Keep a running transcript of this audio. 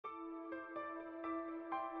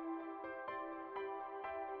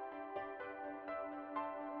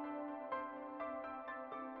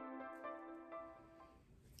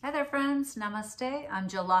Hi there friends, namaste. I'm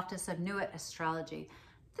Jill Loftis of Astrology.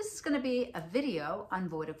 This is going to be a video on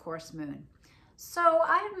void of course moon. So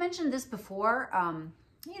I have mentioned this before,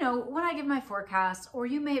 when I give my forecast, or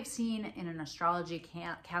you may have seen in an astrology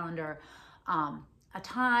calendar, a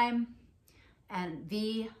time and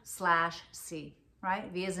V/C,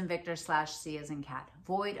 right? V as in Victor / C as in cat,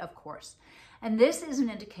 void of course. And this is an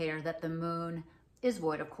indicator that the moon is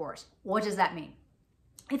void of course. What does that mean?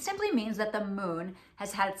 It simply means that the moon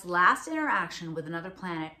has had its last interaction with another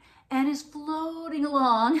planet and is floating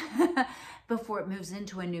along before it moves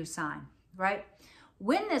into a new sign, right?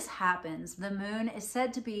 When this happens, the moon is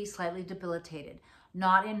said to be slightly debilitated,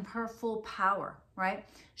 not in her full power, right?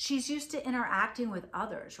 She's used to interacting with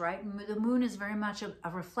others, right? The moon is very much a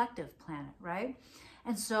reflective planet, right?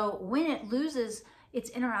 And so when it loses its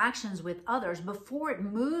interactions with others before it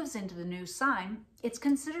moves into the new sign, it's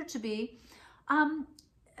considered to be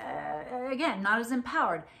again, not as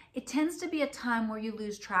empowered. It tends to be a time where you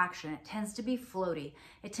lose traction. It tends to be floaty.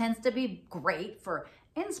 It tends to be great for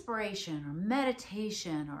inspiration or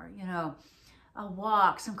meditation or, a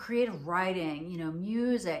walk, some creative writing,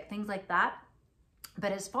 music, things like that.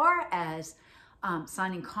 But as far as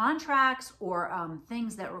signing contracts or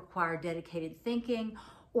things that require dedicated thinking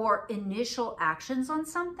or initial actions on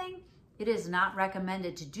something, it is not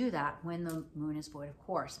recommended to do that when the moon is void of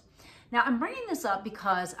course. Now, I'm bringing this up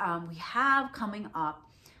because we have coming up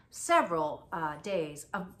several days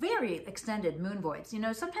of very extended moon voids.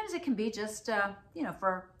 Sometimes it can be just,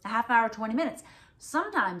 for a half hour, 20 minutes.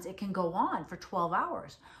 Sometimes it can go on for 12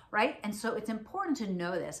 hours, right? And so it's important to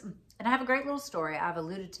know this. And I have a great little story. I've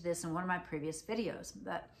alluded to this in one of my previous videos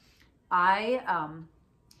that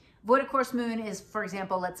void of course moon is, for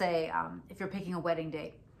example, let's say if you're picking a wedding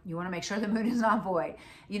date, you want to make sure the moon is not void.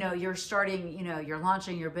 You're starting, you're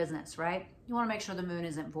launching your business, right? You want to make sure the moon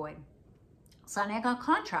isn't void. Signing a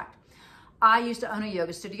contract. I used to own a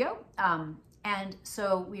yoga studio. And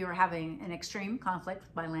so we were having an extreme conflict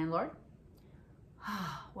with my landlord.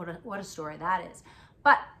 What a story that is.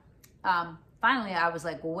 But finally I was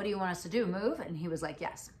like, well, what do you want us to do? Move? And he was like,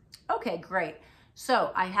 yes. Okay, great.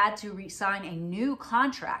 So I had to re-sign a new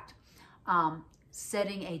contract,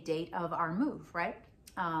 setting a date of our move, right?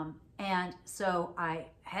 And so I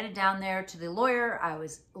headed down there to the lawyer. I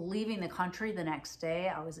was leaving the country the next day.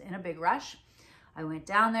 I was in a big rush. I went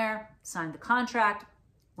down there, signed the contract,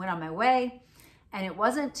 went on my way. And it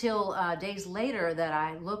wasn't till days later that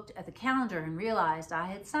I looked at the calendar and realized I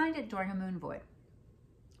had signed it during a moon void.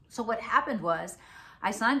 So what happened was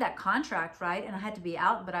I signed that contract, right? And I had to be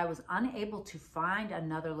out, but I was unable to find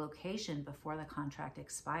another location before the contract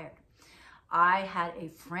expired. I had a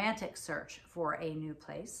frantic search for a new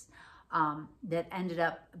place that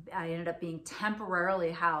I ended up being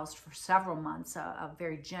temporarily housed for several months. A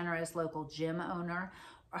very generous local gym owner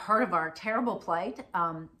heard of our terrible plight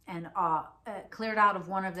and cleared out of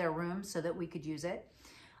one of their rooms so that we could use it.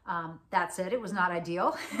 That said, it was not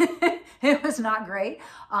ideal. It was not great.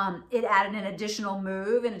 It added an additional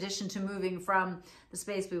move. In addition to moving from the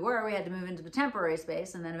space we were, we had to move into the temporary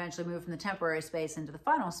space and then eventually move from the temporary space into the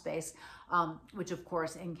final space, which of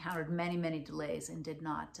course encountered many, many delays and did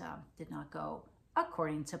not go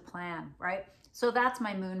according to plan, right? So that's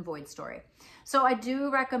my moon void story. So I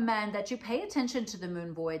do recommend that you pay attention to the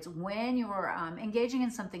moon voids when you're engaging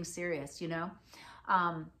in something serious,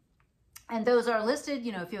 and those are listed,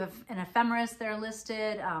 if you have an ephemeris, they're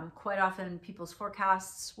listed. Quite often people's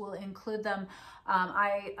forecasts will include them.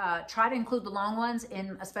 I try to include the long ones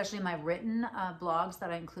in especially my written blogs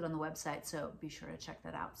that I include on the website. So be sure to check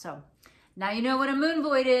that out. So now you know what a moon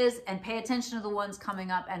void is, and pay attention to the ones coming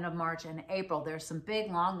up end of March and April. There's some big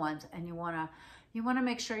long ones, and you wanna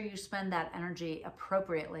make sure you spend that energy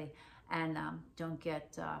appropriately and don't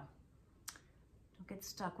get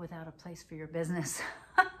stuck without a place for your business.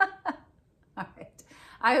 All right.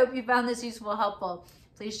 I hope you found this useful, helpful.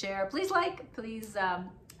 Please share, please like, please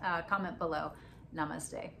comment below.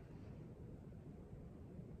 Namaste.